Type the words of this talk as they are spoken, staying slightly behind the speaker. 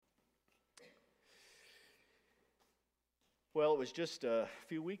Well, it was just a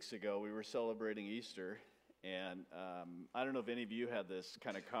few weeks ago we were celebrating Easter, and I don't know if any of you had this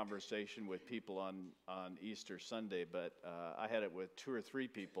kind of conversation with people on Easter Sunday, but I had it with two or three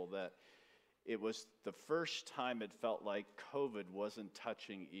people that it was the first time it felt like COVID wasn't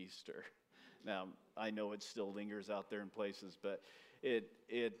touching Easter. Now, I know it still lingers out there in places, but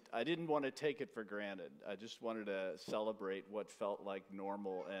I didn't want to take it for granted. I just wanted to celebrate what felt like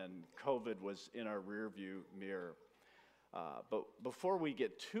normal, and COVID was in our rearview mirror. But before we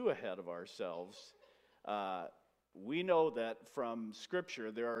get too ahead of ourselves, we know that from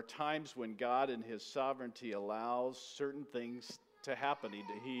Scripture there are times when God in His sovereignty allows certain things to happen.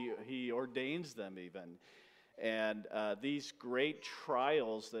 He ordains them even. And these great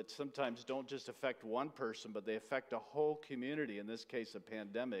trials that sometimes don't just affect one person, but they affect a whole community, in this case a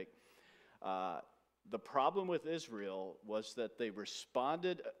pandemic. The problem with Israel was that they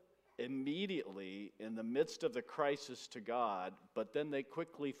responded immediately in the midst of the crisis to God, but then they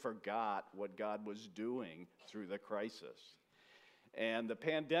quickly forgot what God was doing through the crisis. And the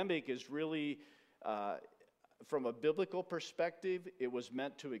pandemic is really, from a biblical perspective, it was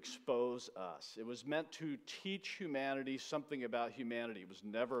meant to expose us. It was meant to teach humanity something about humanity. It was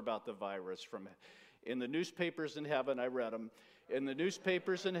never about the virus. In the newspapers in heaven, I read them. In the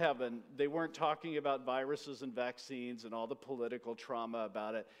newspapers in heaven, they weren't talking about viruses and vaccines and all the political trauma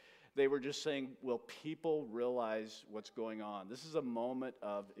about it. They were just saying, will people realize what's going on? This is a moment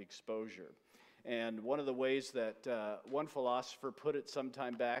of exposure. And one of the ways that one philosopher put it some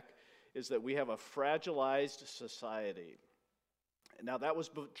time back is that we have a fragilized society. Now, that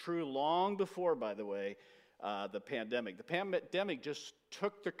was true long before, by the way, the pandemic. The pandemic just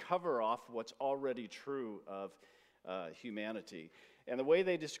took the cover off what's already true of humanity. And the way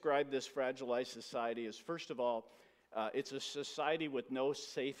they describe this fragilized society is, first of all, it's a society with no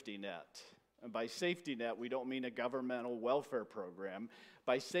safety net. And by safety net, we don't mean a governmental welfare program.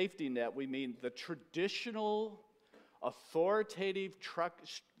 By safety net, we mean the traditional authoritative,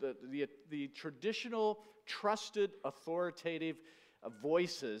 the traditional trusted authoritative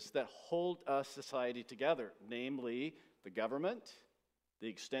voices that hold a society together, namely the government, the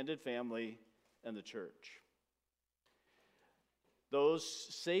extended family, and the church. Those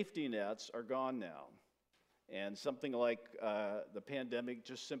safety nets are gone now. And something like the pandemic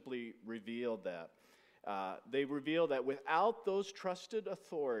just simply revealed that. They reveal that without those trusted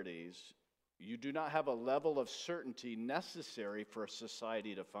authorities, you do not have a level of certainty necessary for a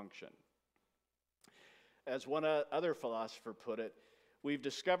society to function. As one other philosopher put it, we've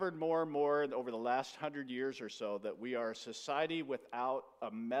discovered more and more over the last 100 years or so that we are a society without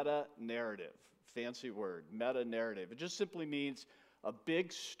a meta-narrative. Fancy word, meta-narrative. It just simply means a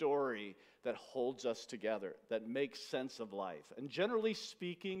big story that holds us together, that makes sense of life. And generally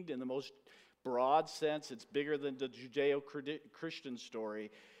speaking, in the most broad sense, it's bigger than the Judeo-Christian story.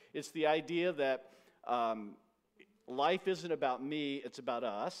 It's the idea that life isn't about me, it's about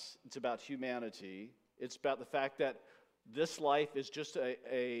us, it's about humanity. It's about the fact that this life is just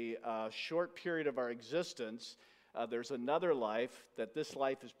a short period of our existence. There's another life that this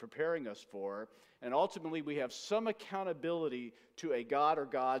life is preparing us for. And ultimately, we have some accountability to a God or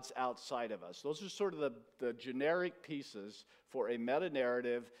gods outside of us. Those are sort of the generic pieces for a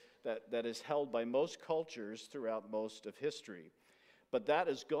meta-narrative that is held by most cultures throughout most of history. But that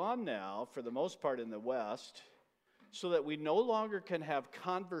is gone now, for the most part in the West, so that we no longer can have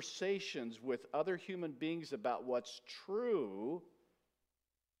conversations with other human beings about what's true.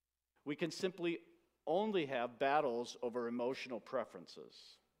 We can simply only have battles over emotional preferences.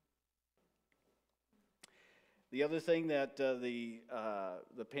 The other thing that the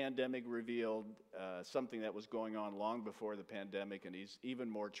pandemic revealed, something that was going on long before the pandemic, and is even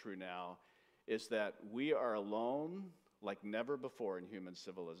more true now, is that we are alone like never before in human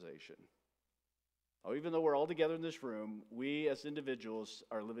civilization. Oh, even though we're all together in this room, we as individuals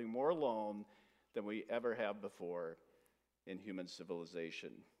are living more alone than we ever have before in human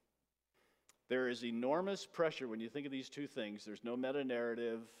civilization. There is enormous pressure when you think of these two things. There's no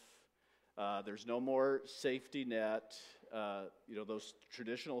meta-narrative. There's no more safety net, those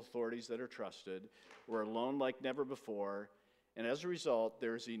traditional authorities that are trusted. We're alone like never before. And as a result,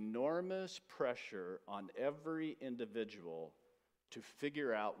 there's enormous pressure on every individual to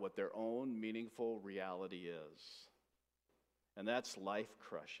figure out what their own meaningful reality is. And that's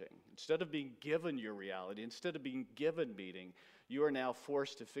life-crushing. Instead of being given your reality, instead of being given meaning, you are now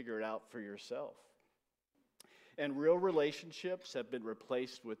forced to figure it out for yourself. And real relationships have been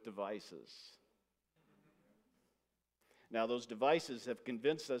replaced with devices. Now, those devices have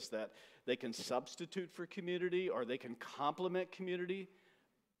convinced us that they can substitute for community or they can complement community,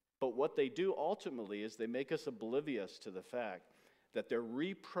 But what they do ultimately is they make us oblivious to the fact that they're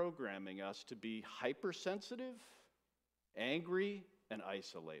reprogramming us to be hypersensitive, angry, and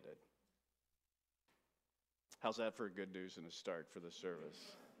isolated. How's that for good news and a start for the service?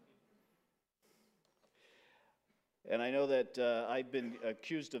 And I know that I've been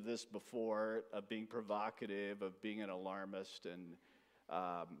accused of this before, of being provocative, of being an alarmist, and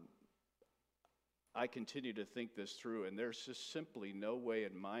I continue to think this through, and there's just simply no way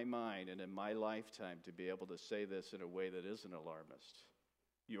in my mind and in my lifetime to be able to say this in a way that isn't alarmist.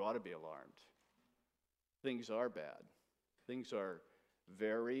 You ought to be alarmed. Things are bad. Things are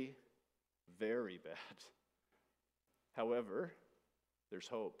very, very bad. However, there's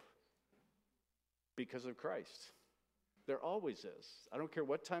hope because of Christ. There always is. I don't care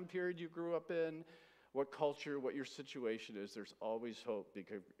what time period you grew up in, what culture, what your situation is, there's always hope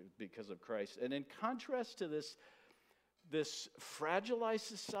because of Christ. And in contrast to this fragilized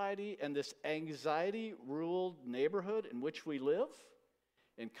society and this anxiety-ruled neighborhood in which we live,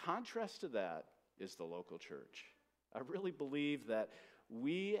 in contrast to that is the local church. I really believe that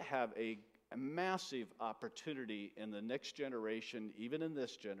we have a massive opportunity in the next generation, even in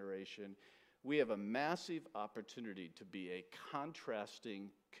this generation. We have a massive opportunity to be a contrasting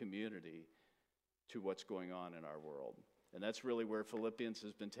community to what's going on in our world. And that's really where Philippians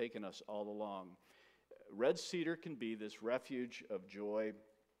has been taking us all along. Red Cedar can be this refuge of joy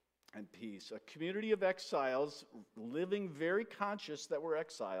and peace, a community of exiles living very conscious that we're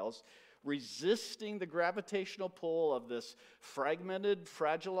exiles, resisting the gravitational pull of this fragmented,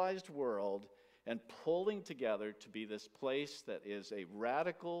 fragilized world, and pulling together to be this place that is a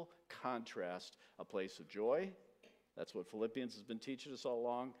radical contrast, a place of joy. That's what Philippians has been teaching us all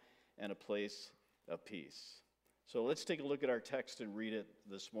along, and a place of peace. So let's take a look at our text and read it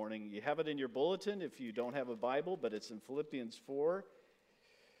this morning. You have it in your bulletin if you don't have a Bible, but it's in Philippians 4.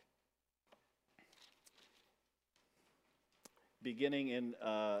 Beginning in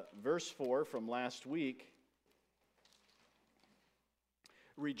verse 4 from last week.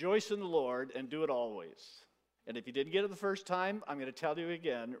 Rejoice in the Lord and do it always. And if you didn't get it the first time, I'm going to tell you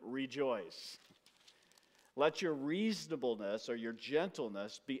again, rejoice. Let your reasonableness or your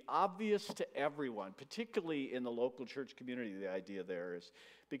gentleness be obvious to everyone, particularly in the local church community. The idea there is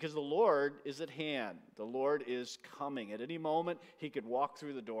because the Lord is at hand. The Lord is coming. At any moment, he could walk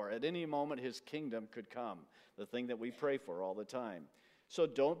through the door. At any moment, his kingdom could come, the thing that we pray for all the time. So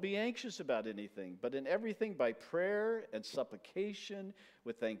don't be anxious about anything, but in everything by prayer and supplication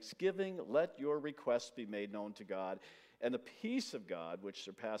with thanksgiving, let your requests be made known to God. And the peace of God, which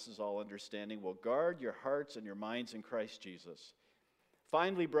surpasses all understanding, will guard your hearts and your minds in Christ Jesus.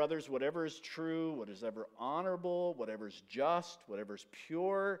 Finally, brothers, whatever is true, what is ever honorable, whatever is just, whatever is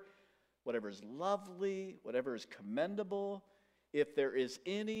pure, whatever is lovely, whatever is commendable, if there is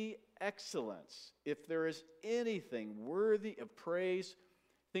any excellence, if there is anything worthy of praise,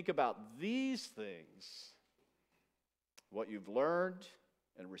 think about these things. What you've learned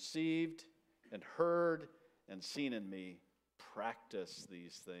and received and heard and seen in me, practice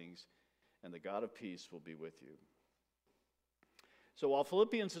these things, and the God of peace will be with you. So while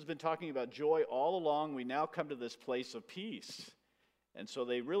Philippians has been talking about joy all along, we now come to this place of peace. And so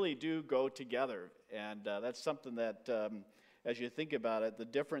they really do go together. And that's something that, as you think about it, the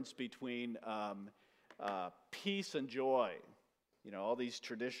difference between peace and joy, you know, all these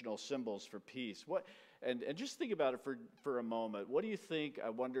traditional symbols for peace. And just think about it for a moment. What do you think, I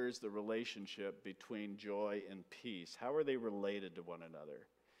wonder, is the relationship between joy and peace? How are they related to one another?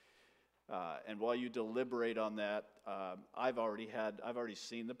 And while you deliberate on that, I've already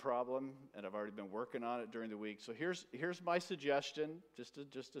seen the problem, and I've already been working on it during the week. So here's my suggestion, just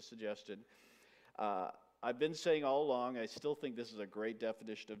a suggestion. I've been saying all along, I still think this is a great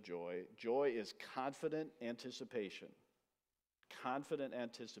definition of joy. Joy is confident anticipation. Confident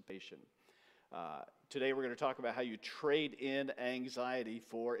anticipation. Today we're going to talk about how you trade in anxiety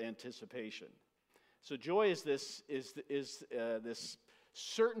for anticipation. So joy is this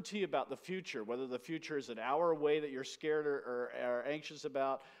certainty about the future, whether the future is an hour away that you're scared or anxious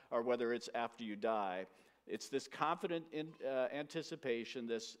about, or whether it's after you die. It's this confident anticipation,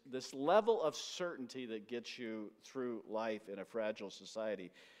 this level of certainty that gets you through life in a fragile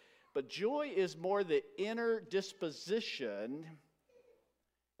society. But joy is more the inner disposition.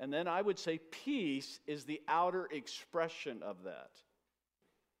 And then I would say peace is the outer expression of that.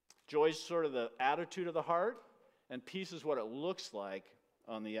 Joy is sort of the attitude of the heart, and peace is what it looks like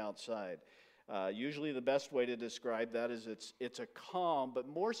on the outside. Usually the best way to describe that is it's a calm, but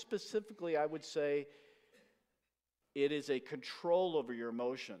more specifically I would say it is a control over your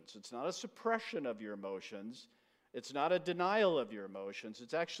emotions. It's not a suppression of your emotions. It's not a denial of your emotions.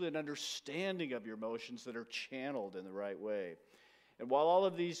 It's actually an understanding of your emotions that are channeled in the right way. And while all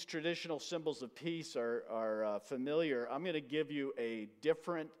of these traditional symbols of peace are familiar, I'm going to give you a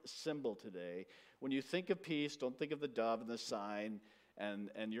different symbol today. When you think of peace, don't think of the dove and the sign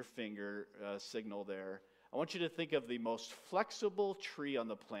and your finger signal there. I want you to think of the most flexible tree on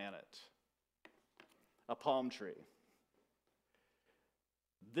the planet, a palm tree.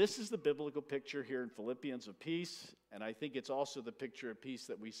 This is the biblical picture here in Philippians of peace, and I think it's also the picture of peace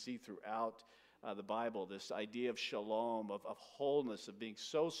that we see throughout the Bible, this idea of shalom, of wholeness, of being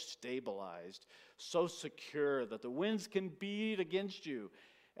so stabilized, so secure that the winds can beat against you,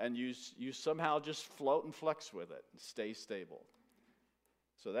 and you somehow just float and flex with it and stay stable.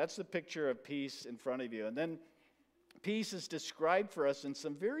 So that's the picture of peace in front of you. And then peace is described for us in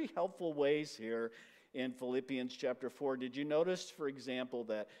some very helpful ways here in Philippians chapter 4. Did you notice, for example,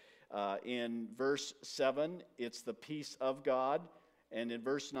 that in verse 7, it's the peace of God, and in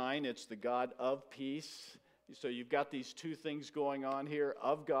verse 9, it's the God of peace. So you've got these two things going on here,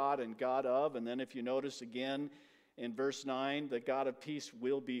 of God and God of, and then if you notice again in verse 9, the God of peace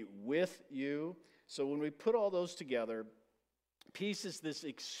will be with you. So when we put all those together, peace is this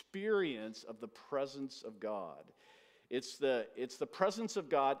experience of the presence of God. It's the presence of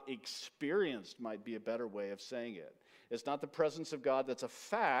God experienced, might be a better way of saying it. It's not the presence of God that's a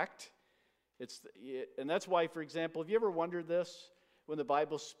fact. And that's why, for example, have you ever wondered this? When the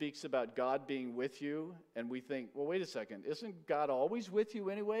Bible speaks about God being with you, and we think, well, wait a second, isn't God always with you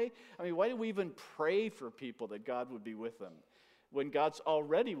anyway? I mean, why do we even pray for people that God would be with them? When God's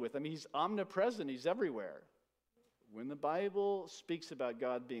already with them, He's omnipresent, He's everywhere. When the Bible speaks about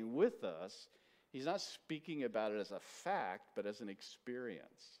God being with us, He's not speaking about it as a fact, but as an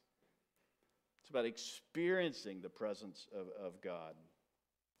experience. It's about experiencing the presence of God.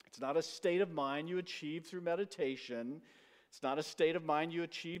 It's not a state of mind you achieve through meditation. It's not a state of mind you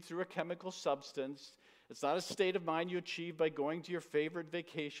achieve through a chemical substance. It's not a state of mind you achieve by going to your favorite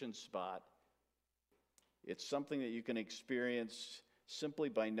vacation spot. It's something that you can experience simply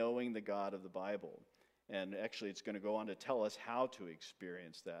by knowing the God of the Bible. And actually, it's going to go on to tell us how to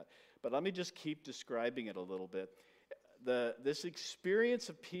experience that. But let me just keep describing it a little bit. This experience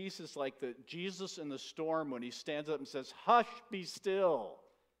of peace is like Jesus in the storm when He stands up and says, "Hush, be still."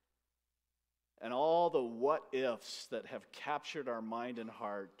 And all the what-ifs that have captured our mind and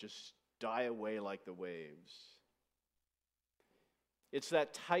heart just die away like the waves. It's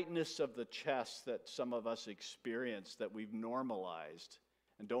that tightness of the chest that some of us experience that we've normalized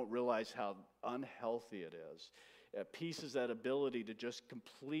and don't realize how unhealthy it is. Peace is that ability to just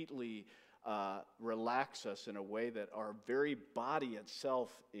completely relax us in a way that our very body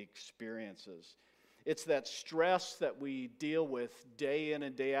itself experiences. It's that stress that we deal with day in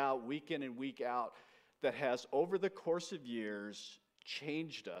and day out, week in and week out, that has, over the course of years,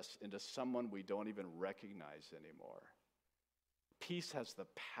 changed us into someone we don't even recognize anymore. Peace has the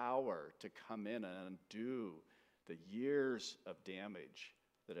power to come in and undo the years of damage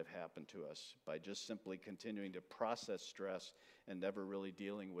that have happened to us by just simply continuing to process stress and never really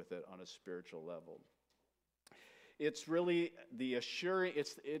dealing with it on a spiritual level. It's really the assuring,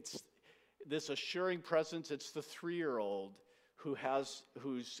 it's this assuring presence. It's the 3-year-old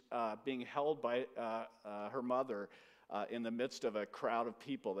who's being held by her mother in the midst of a crowd of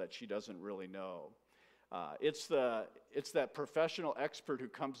people that she doesn't really know. It's that professional expert who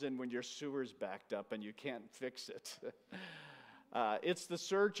comes in when your sewer's backed up and you can't fix it. It's the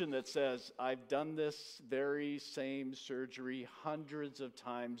surgeon that says, "I've done this very same surgery hundreds of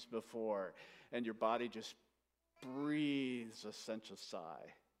times before," and your body just breathes a sense of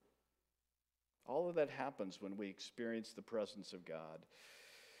sigh. All of that happens when we experience the presence of God.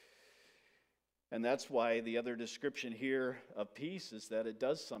 And that's why the other description here of peace is that it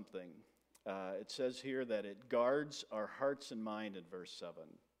does something. It says here that it guards our hearts and mind in verse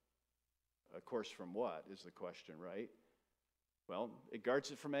 7. Of course, from what is the question, right? Well, it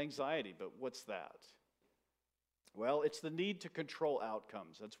guards it from anxiety, but what's that? Well, it's the need to control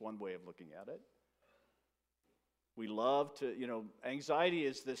outcomes. That's one way of looking at it. We love to, anxiety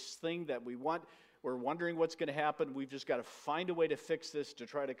is this thing that we're wondering what's going to happen. We've just got to find a way to fix this to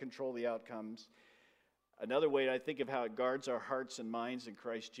try to control the outcomes. Another way I think of how it guards our hearts and minds in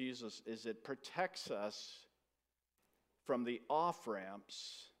Christ Jesus is it protects us from the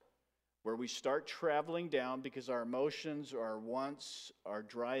off-ramps where we start traveling down because our emotions or our wants are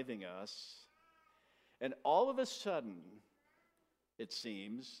driving us. And all of a sudden, it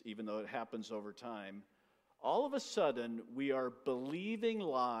seems, even though it happens over time, all of a sudden we are believing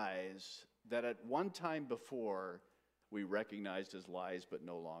lies that at one time before we recognized as lies but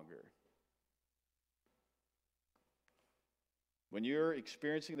no longer. When you're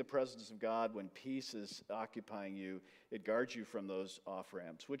experiencing the presence of God, when peace is occupying you, it guards you from those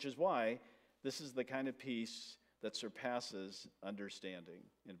off-ramps, which is why this is the kind of peace that surpasses understanding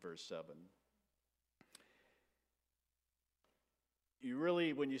in verse 7. You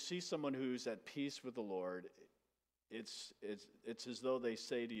really, when you see someone who's at peace with the Lord, it's as though they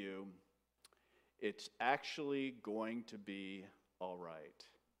say to you, it's actually going to be all right.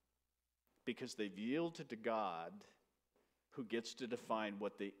 Because they've yielded to God, who gets to define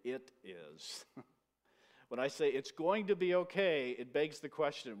what the it is. When I say it's going to be okay, it begs the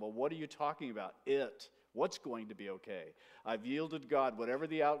question, well, what are you talking about? It. What's going to be okay? I've yielded to God, whatever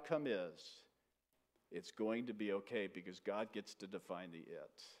the outcome is, it's going to be okay because God gets to define the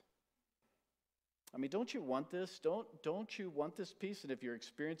it. I mean, don't you want this? Don't you want this peace? And if you're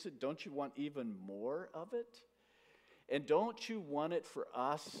experiencing it, don't you want even more of it? And don't you want it for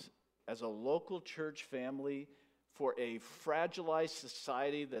us as a local church family, for a fragilized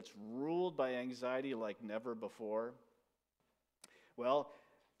society that's ruled by anxiety like never before? Well,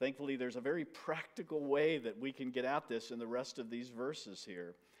 thankfully, there's a very practical way that we can get at this in the rest of these verses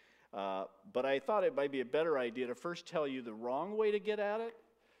here. But I thought it might be a better idea to first tell you the wrong way to get at it.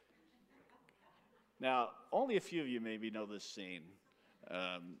 Now, only a few of you maybe know this scene.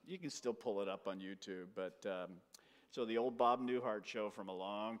 You can still pull it up on YouTube, but so the old Bob Newhart show from a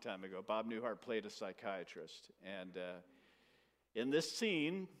long time ago. Bob Newhart played a psychiatrist, and in this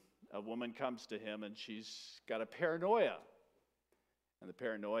scene, a woman comes to him, and she's got a paranoia. And the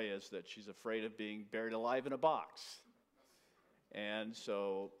paranoia is that she's afraid of being buried alive in a box. And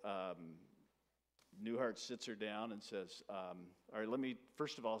so Newhart sits her down and says, all right, let me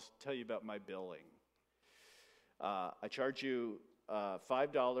first of all tell you about my billing. I charge you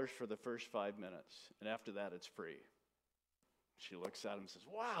 $5 for the first 5 minutes, and after that it's free. She looks at him and says,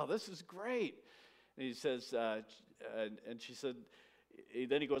 wow, this is great. And he says, and she said,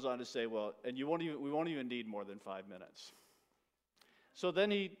 then he goes on to say, well, and we won't even need more than 5 minutes. So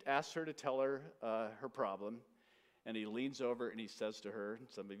then he asks her to tell her her problem, and he leans over and he says to her,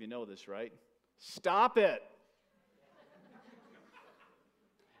 some of you know this, right? Stop it!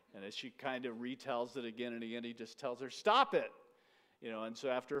 And as she kind of retells it again and again, he just tells her, stop it! And so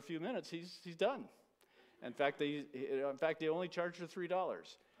after a few minutes, he's done. In fact, they only charged her $3.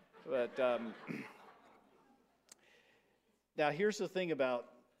 But now here's the thing about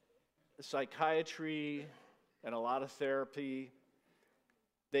psychiatry and a lot of therapy.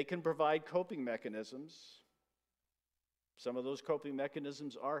 They can provide coping mechanisms. Some of those coping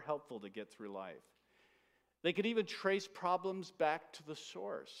mechanisms are helpful to get through life. They could even trace problems back to the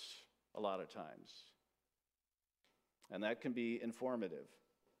source a lot of times. And that can be informative.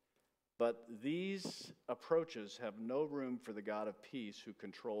 But these approaches have no room for the God of peace who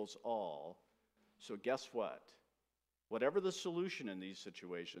controls all. So guess what? Whatever the solution in these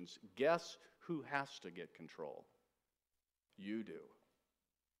situations, guess who has to get control? You do.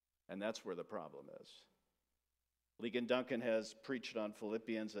 And that's where the problem is. Ligon Duncan has preached on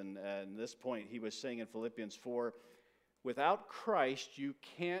Philippians, and at this point he was saying in Philippians 4, without Christ, you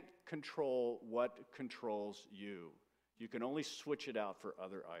can't control what controls you. You can only switch it out for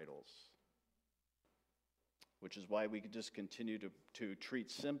other idols. Which is why we could just continue to treat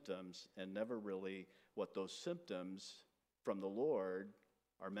symptoms and never really what those symptoms from the Lord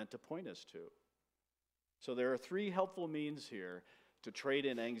are meant to point us to. So there are 3 helpful means here to trade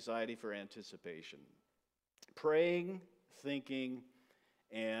in anxiety for anticipation. Praying, thinking,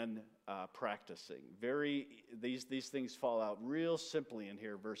 and practicing. These things fall out real simply in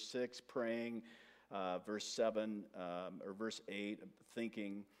here. Verse 6, praying. Verse 7, or verse 8,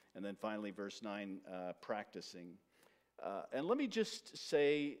 thinking. And then finally, verse 9, practicing. And let me just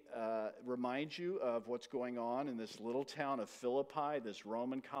say, remind you of what's going on in this little town of Philippi, this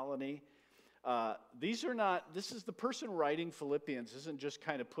Roman colony. This is the person writing Philippians isn't just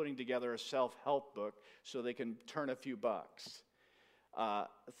kind of putting together a self-help book so they can turn a few bucks.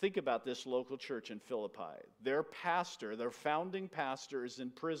 Think about this local church in Philippi. Their pastor, their founding pastor, is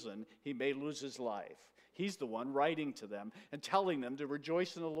in prison. He may lose his life. He's the one writing to them and telling them to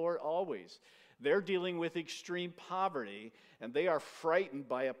rejoice in the Lord always. They're dealing with extreme poverty, and they are frightened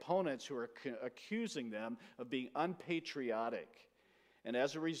by opponents who are accusing them of being unpatriotic. And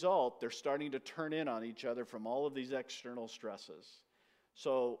as a result, they're starting to turn in on each other from all of these external stresses.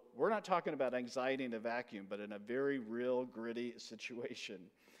 So we're not talking about anxiety in a vacuum, but in a very real, gritty situation.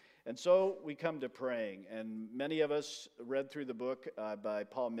 And so we come to praying, and many of us read through the book by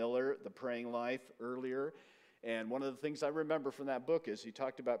Paul Miller, The Praying Life, earlier. And one of the things I remember from that book is he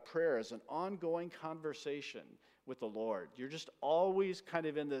talked about prayer as an ongoing conversation with the Lord. You're just always kind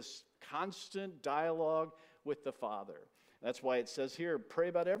of in this constant dialogue with the Father. That's why it says here, pray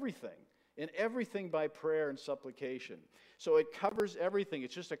about everything. In everything by prayer and supplication. So it covers everything.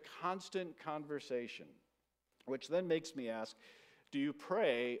 It's just a constant conversation. Which then makes me ask, do you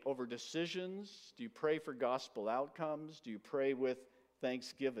pray over decisions? Do you pray for gospel outcomes? Do you pray with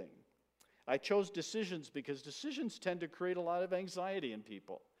thanksgiving? I chose decisions because decisions tend to create a lot of anxiety in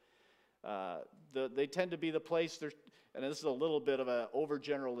people. They tend to be the place, and this is a little bit of an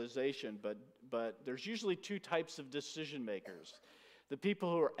overgeneralization, but there's usually two types of decision makers. The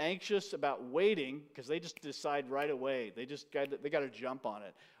people who are anxious about waiting because they just decide right away. They got to jump on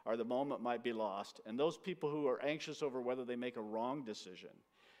it, or the moment might be lost. And those people who are anxious over whether they make a wrong decision.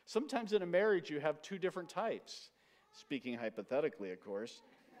 Sometimes in a marriage you have two different types. Speaking hypothetically, of course.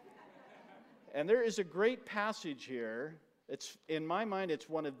 And there is a great passage here. In my mind, it's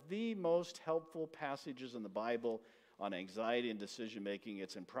one of the most helpful passages in the Bible on anxiety and decision making.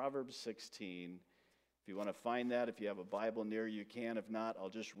 It's in Proverbs 16. If you want to find that, if you have a Bible near you, can. If not, I'll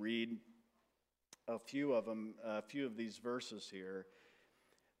just read a few of these verses here.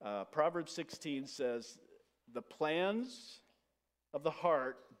 Proverbs 16 says, "The plans of the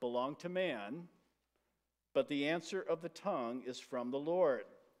heart belong to man, but the answer of the tongue is from the Lord."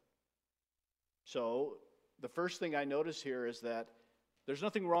 So, the first thing I notice here is that there's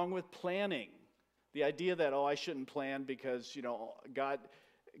nothing wrong with planning. The idea that, I shouldn't plan because,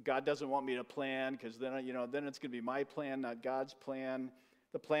 God doesn't want me to plan because then it's going to be my plan, not God's plan.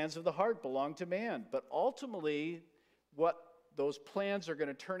 The plans of the heart belong to man. But ultimately, what those plans are going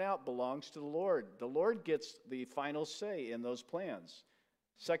to turn out belongs to the Lord. The Lord gets the final say in those plans.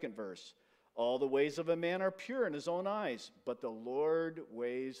 Second verse, "All the ways of a man are pure in his own eyes, but the Lord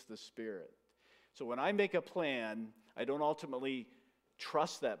weighs the spirit." So when I make a plan, I don't ultimately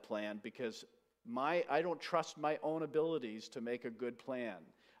trust that plan because I don't trust my own abilities to make a good plan.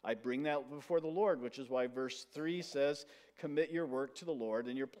 I bring that before the Lord, which is why verse 3 says, "Commit your work to the Lord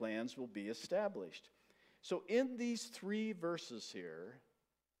and your plans will be established." So in these three verses here,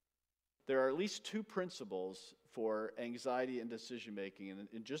 there are at least two principles for anxiety and decision making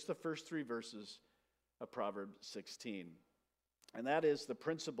in just the first three verses of Proverbs 16. And that is the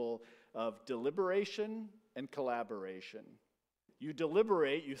principle of deliberation and collaboration. You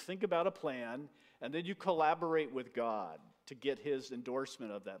deliberate, you think about a plan, and then you collaborate with God to get his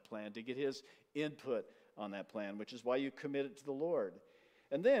endorsement of that plan, to get his input on that plan, which is why you commit it to the Lord.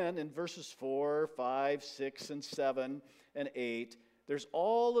 And then in verses 4, 5, 6, and 7, and 8, there's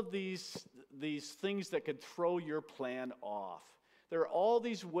all of these things that could throw your plan off. There are all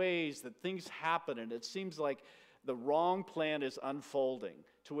these ways that things happen, and it seems like the wrong plan is unfolding,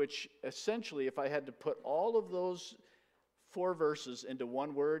 to which essentially, if I had to put all of those 4 verses into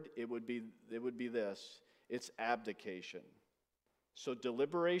one word, it would be this. It's abdication. So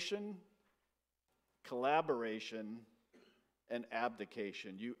deliberation, collaboration, and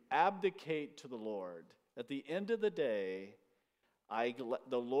abdication. You abdicate to the Lord. At the end of the day,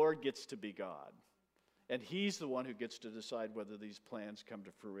 the Lord gets to be God. And he's the one who gets to decide whether these plans come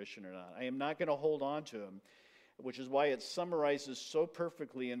to fruition or not. I am not going to hold on to them, which is why it summarizes so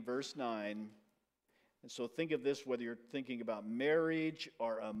perfectly in verse 9. And so think of this, whether you're thinking about marriage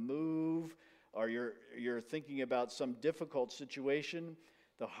or a move, or you're thinking about some difficult situation.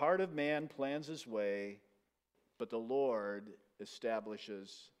 The heart of man plans his way, but the Lord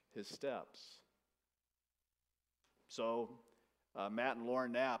establishes his steps. So Matt and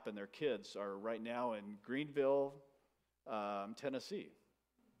Lauren Knapp and their kids are right now in Greenville, Tennessee.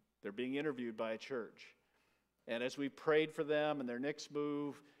 They're being interviewed by a church. And as we prayed for them and their next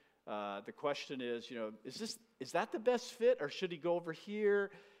move, the question is, is that the best fit, or should he go over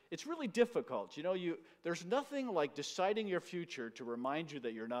here? It's really difficult. There's nothing like deciding your future to remind you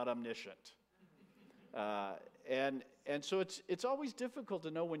that you're not omniscient. And so it's always difficult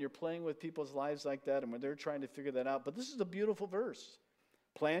to know when you're playing with people's lives like that and when they're trying to figure that out. But this is a beautiful verse.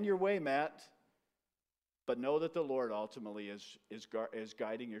 Plan your way, Matt, but know that the Lord ultimately is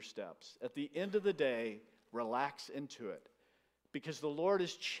guiding your steps. At the end of the day, relax into it, because the Lord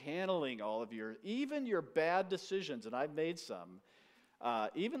is channeling all of even your bad decisions, and I've made some.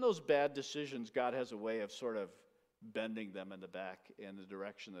 Even those bad decisions, God has a way of sort of bending them in the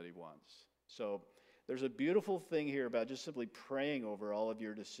direction that he wants. So there's a beautiful thing here about just simply praying over all of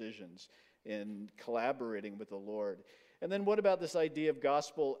your decisions and collaborating with the Lord. And then what about this idea of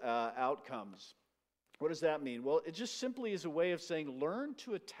gospel outcomes? What does that mean? Well, it just simply is a way of saying learn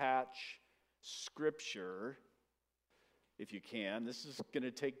to attach Scripture, if you can. This is going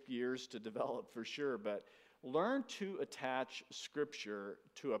to take years to develop for sure, but learn to attach Scripture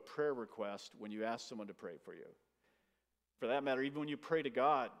to a prayer request when you ask someone to pray for you. For that matter, even when you pray to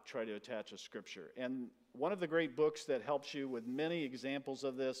God, try to attach a Scripture. And one of the great books that helps you with many examples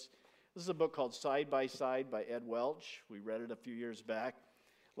of this. This is a book called Side by Side by Ed Welch. We read it a few years back.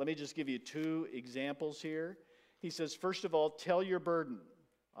 Let me just give you 2 examples here. He says, first of all, tell your burden.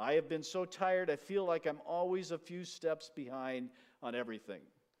 I have been so tired, I feel like I'm always a few steps behind on everything.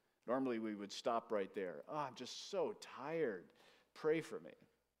 Normally we would stop right there. Oh, I'm just so tired. Pray for me.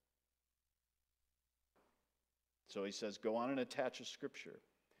 So he says, go on and attach a scripture.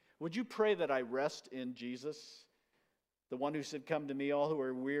 Would you pray that I rest in Jesus? The one who said, come to me, all who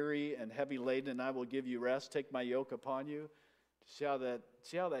are weary and heavy laden, and I will give you rest. Take my yoke upon you. See how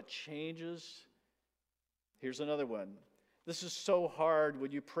that changes? Here's another one. This is so hard.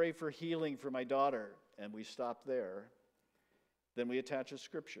 Would you pray for healing for my daughter? And we stop there. Then we attach a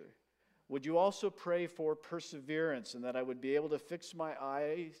scripture. Would you also pray for perseverance and that I would be able to fix my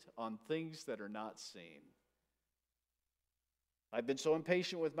eyes on things that are not seen? I've been so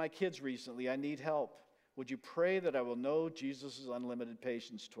impatient with my kids recently. I need help. Would you pray that I will know Jesus' unlimited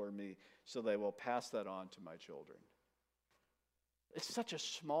patience toward me so that I will pass that on to my children? It's such a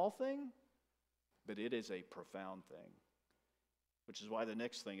small thing, but it is a profound thing, which is why the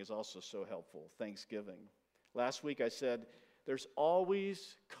next thing is also so helpful, Thanksgiving. Last week I said, there's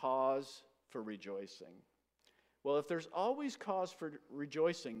always cause for rejoicing. Well, if there's always cause for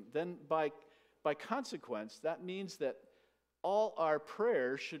rejoicing, then by consequence, that means that all our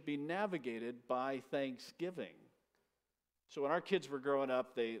prayers should be navigated by thanksgiving. So when our kids were growing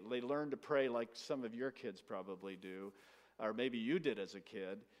up, they learned to pray like some of your kids probably do, or maybe you did as a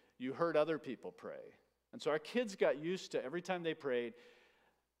kid. You heard other people pray. And so our kids got used to every time they prayed,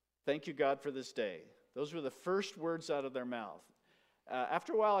 thank you, God, for this day. Those were the first words out of their mouth.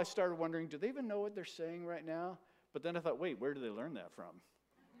 After a while, I started wondering, do they even know what they're saying right now? But then I thought, wait, where do they learn that from?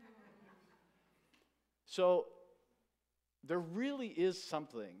 So there really is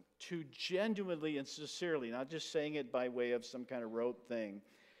something to genuinely and sincerely, not just saying it by way of some kind of rote thing,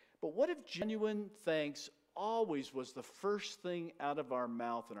 but what if genuine thanks always was the first thing out of our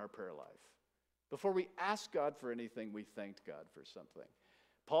mouth in our prayer life? Before we ask God for anything, we thanked God for something.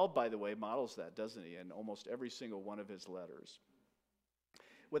 Paul, by the way, models that, doesn't he, in almost every single one of his letters.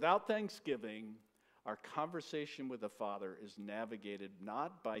 Without thanksgiving, our conversation with the Father is navigated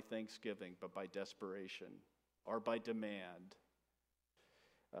not by thanksgiving, but by desperation, or by demand,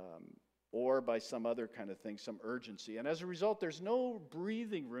 or by some other kind of thing, some urgency. And as a result, there's no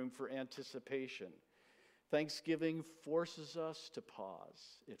breathing room for anticipation. Thanksgiving forces us to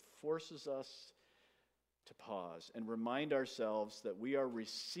pause. It forces us to pause and remind ourselves that we are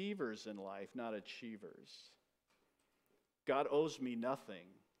receivers in life, not achievers. God owes me nothing,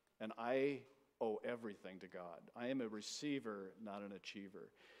 and I owe everything to God. I am a receiver, not an achiever.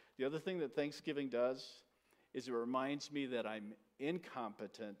 The other thing that Thanksgiving does is it reminds me that I'm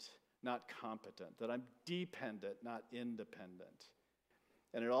incompetent, not competent, that I'm dependent, not independent.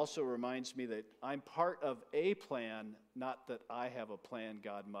 And it also reminds me that I'm part of a plan, not that I have a plan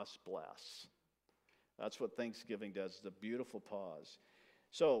God must bless. That's what Thanksgiving does. It's a beautiful pause.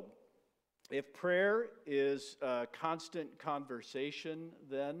 So, if prayer is a constant conversation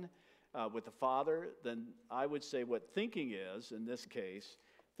then with the Father, then I would say what thinking is, in this case,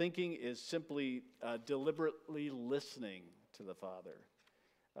 thinking is simply deliberately listening to the Father.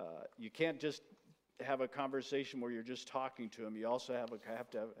 You can't just have a conversation where you're just talking to Him. You also have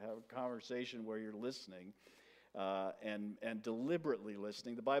to have a conversation where you're listening and deliberately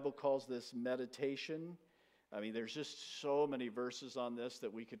listening. The Bible calls this meditation. I mean, there's just so many verses on this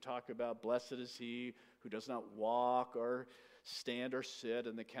that we could talk about. Blessed is he who does not walk or stand or sit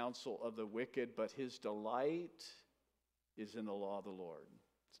in the counsel of the wicked, but his delight is in the law of the Lord.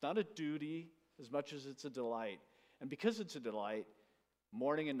 It's not a duty as much as it's a delight. And because it's a delight,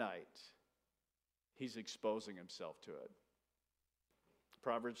 morning and night, he's exposing himself to it.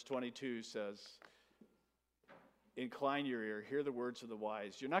 Proverbs 22 says, incline your ear, hear the words of the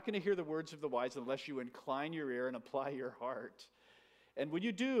wise. You're not going to hear the words of the wise unless you incline your ear and apply your heart. And when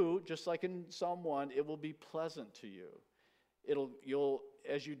you do, just like in Psalm 1, it will be pleasant to you.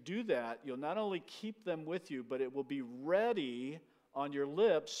 As you do that, you'll not only keep them with you, but it will be ready on your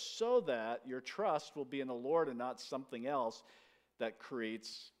lips so that your trust will be in the Lord and not something else that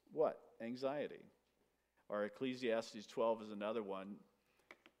creates what? Anxiety. Or Ecclesiastes 12 is another one.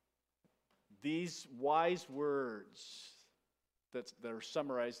 These wise words that are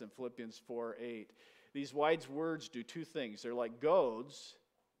summarized in Philippians 4:8, these wise words do two things. They're like goads.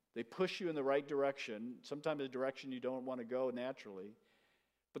 They push you in the right direction, sometimes a direction you don't want to go naturally.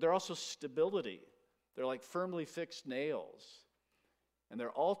 But they're also stability. They're like firmly fixed nails. And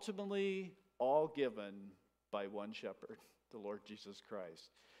they're ultimately all given by one shepherd, the Lord Jesus Christ.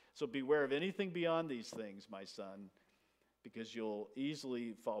 So beware of anything beyond these things, my son, because you'll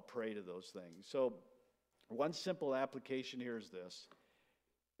easily fall prey to those things. So one simple application here is this.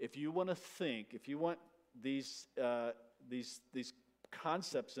 If you want to think, if you want these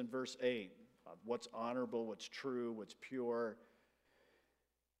concepts in verse 8, what's honorable, what's true, what's pure,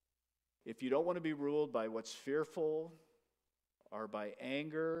 if you don't want to be ruled by what's fearful or by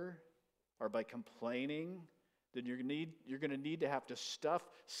anger or by complaining, then you're going to need to have to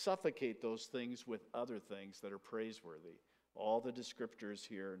suffocate those things with other things that are praiseworthy. All the descriptors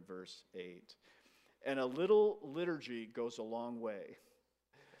here in verse 8. And a little liturgy goes a long way.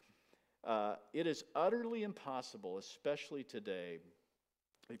 It is utterly impossible, especially today,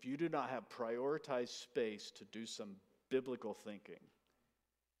 if you do not have prioritized space to do some biblical thinking.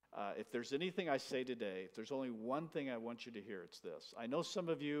 If there's anything I say today, if there's only one thing I want you to hear, it's this. I know some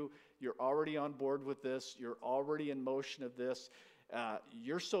of you, you're already on board with this. You're already in motion of this.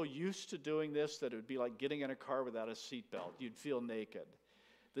 You're so used to doing this that it would be like getting in a car without a seatbelt. You'd feel naked.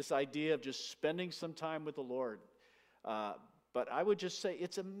 This idea of just spending some time with the Lord. But I would just say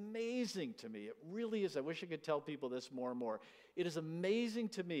it's amazing to me. It really is. I wish I could tell people this more and more. It is amazing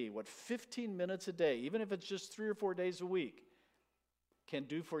to me what 15 minutes a day, even if it's just 3 or 4 days a week, can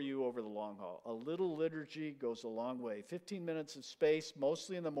do for you over the long haul. A little liturgy goes a long way. 15 minutes of space,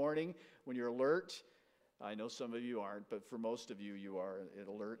 mostly in the morning when you're alert. I know some of you aren't, but for most of you, you are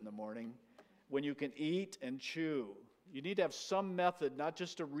alert in the morning. When you can eat and chew. You need to have some method, not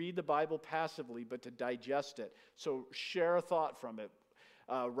just to read the Bible passively, but to digest it. So share a thought from it.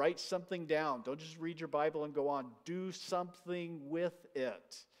 Write something down. Don't just read your Bible and go on. Do something with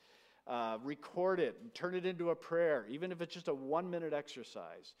it. Record it and turn it into a prayer, even if it's just a 1-minute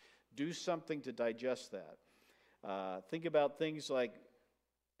exercise. Do something to digest that. Think about things like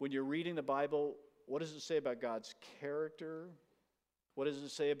when you're reading the Bible, what does it say about God's character? What does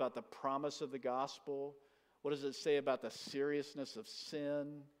it say about the promise of the gospel? What does it say about the seriousness of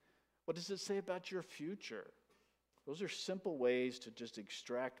sin? What does it say about your future? Those are simple ways to just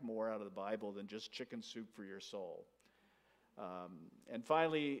extract more out of the Bible than just chicken soup for your soul. And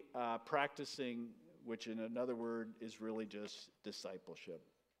finally, practicing, which in another word is really just discipleship.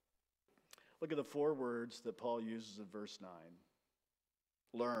 Look at the 4 words that Paul uses in verse 9.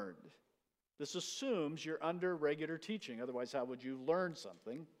 Learned. This assumes you're under regular teaching. Otherwise, how would you learn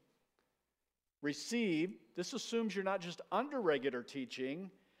something? Received. This assumes you're not just under regular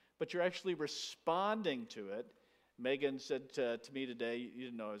teaching, but you're actually responding to it. Megan said to me today, you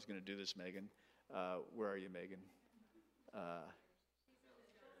didn't know I was going to do this, Megan. Where are you, Megan?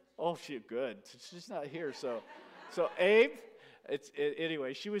 She's good. She's not here. So Abe,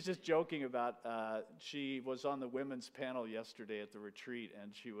 anyway, she was just joking about, she was on the women's panel yesterday at the retreat,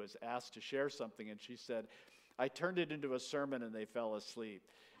 and she was asked to share something, and she said, I turned it into a sermon, and they fell asleep.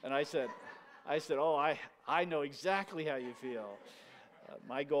 And I said, I know exactly how you feel.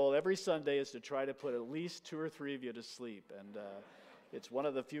 My goal every Sunday is to try to put at least 2 or 3 of you to sleep, and it's one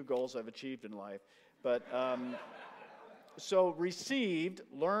of the few goals I've achieved in life. But so received,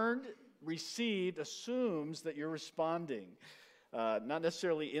 learned, received assumes that you're responding, not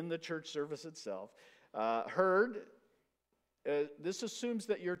necessarily in the church service itself. Heard, this assumes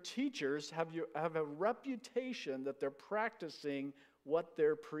that your teachers have a reputation that they're practicing what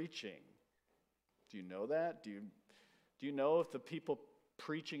they're preaching. Do you know that? Do you know if the people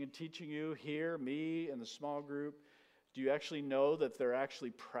preaching and teaching you here, me and the small group, do you actually know that they're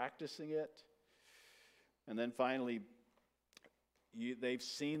actually practicing it? And then finally, they've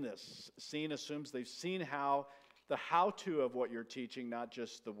seen this. Seen assumes they've seen the how-to of what you're teaching, not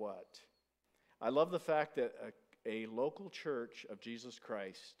just the what. I love the fact that a local church of Jesus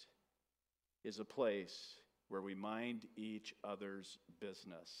Christ is a place where we mind each other's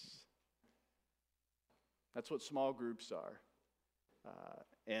business. That's what small groups are.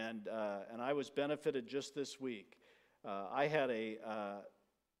 And I was benefited just this week. I had a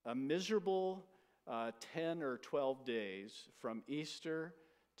miserable 10 or 12 days from Easter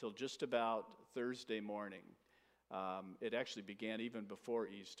till just about Thursday morning. It actually began even before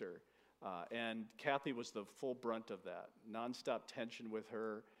Easter. And Kathy was the full brunt of that. Nonstop tension with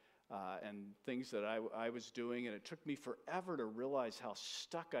her and things that I was doing. And it took me forever to realize how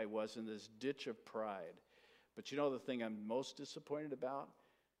stuck I was in this ditch of pride. But you know the thing I'm most disappointed about?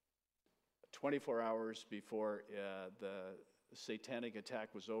 24 hours before the satanic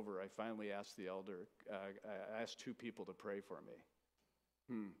attack was over, I finally asked the elder, I asked 2 people to pray for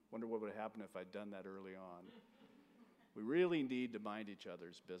me. Wonder what would have happened if I'd done that early on. We really need to mind each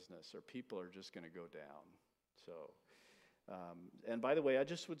other's business, or people are just going to go down. So, and by the way, I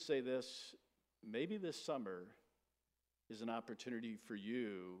just would say this, maybe this summer is an opportunity for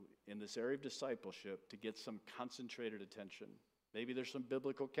you in this area of discipleship to get some concentrated attention. Maybe there's some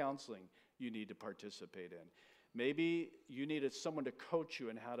biblical counseling you need to participate in. Maybe you needed someone to coach you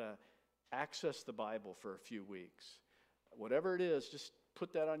in how to access the Bible for a few weeks. Whatever it is, just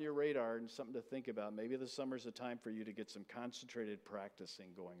put that on your radar and something to think about. Maybe the summer's a time for you to get some concentrated practicing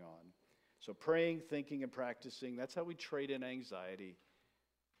going on. So praying, thinking, and practicing, that's how we trade in anxiety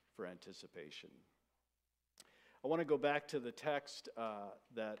for anticipation. I want to go back to the text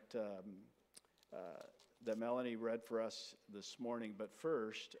that Melanie read for us this morning, but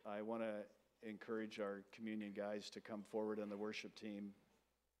first I want to encourage our communion guys to come forward and the worship team.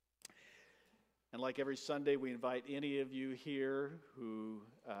 And like every Sunday, we invite any of you here who,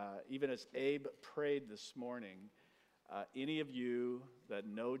 even as Abe prayed this morning, any of you that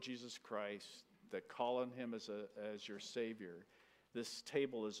know Jesus Christ, that call on him as your Savior, this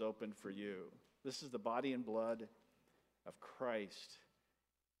table is open for you. This is the body and blood of Christ.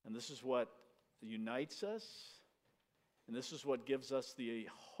 And this is what unites us, and this is what gives us the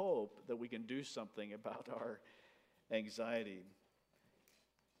hope that we can do something about our anxiety.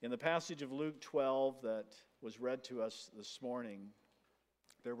 In the passage of Luke 12 that was read to us this morning,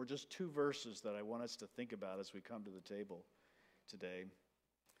 there were just two verses that I want us to think about as we come to the table today.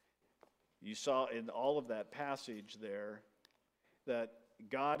 You saw in all of that passage there that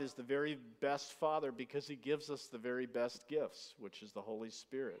God is the very best Father because he gives us the very best gifts, which is the Holy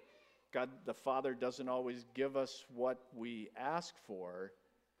Spirit. God the Father doesn't always give us what we ask for,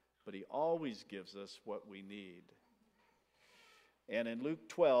 but he always gives us what we need. And in Luke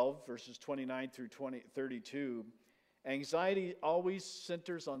 12, verses 29 through 32, anxiety always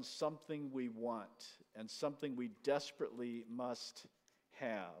centers on something we want and something we desperately must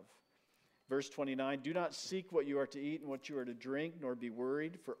have. Verse 29, do not seek what you are to eat and what you are to drink, nor be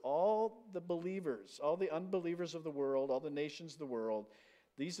worried, for all the believers, all the unbelievers of the world, all the nations of the world,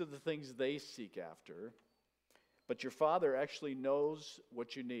 these are the things they seek after. But your Father actually knows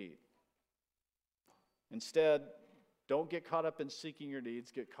what you need. Instead, don't get caught up in seeking your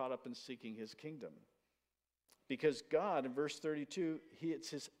needs, get caught up in seeking his kingdom. Because God, in verse 32, it's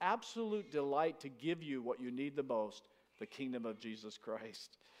his absolute delight to give you what you need the most, the kingdom of Jesus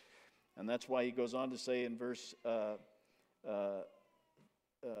Christ. And that's why he goes on to say in verse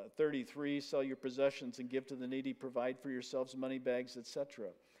 33, sell your possessions and give to the needy, provide for yourselves money bags, etc.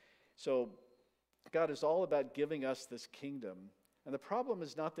 So God is all about giving us this kingdom. And the problem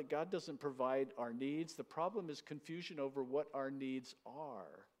is not that God doesn't provide our needs. The problem is confusion over what our needs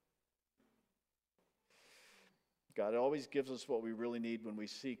are. God always gives us what we really need when we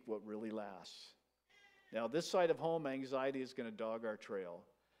seek what really lasts. Now, this side of home, anxiety is going to dog our trail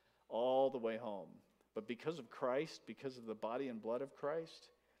all the way home. But because of Christ, because of the body and blood of Christ,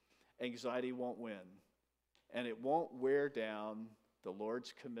 anxiety won't win. And it won't wear down the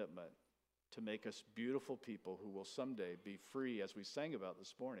Lord's commitment to make us beautiful people who will someday be free, as we sang about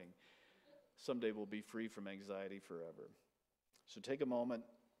this morning. Someday we'll be free from anxiety forever. So take a moment,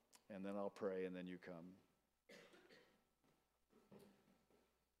 and then I'll pray, and then you come.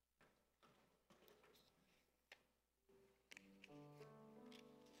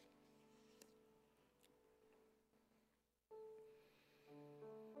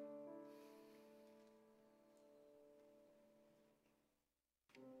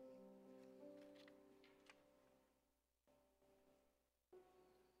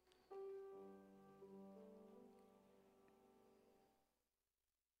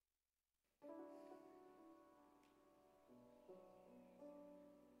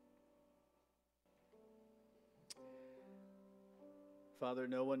 Father,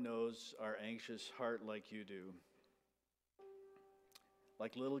 no one knows our anxious heart like you do.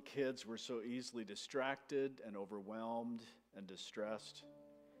 Like little kids, we're so easily distracted and overwhelmed and distressed.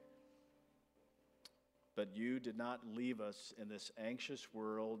 But you did not leave us in this anxious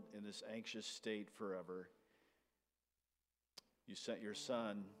world, in this anxious state forever. You sent your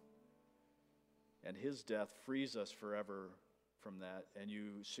Son, and his death frees us forever from that. And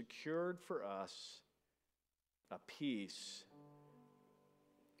you secured for us a peace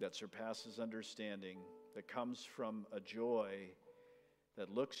that surpasses understanding, that comes from a joy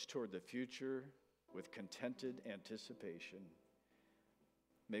that looks toward the future with contented anticipation.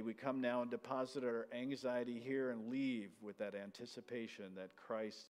 May we come now and deposit our anxiety here and leave with that anticipation that Christ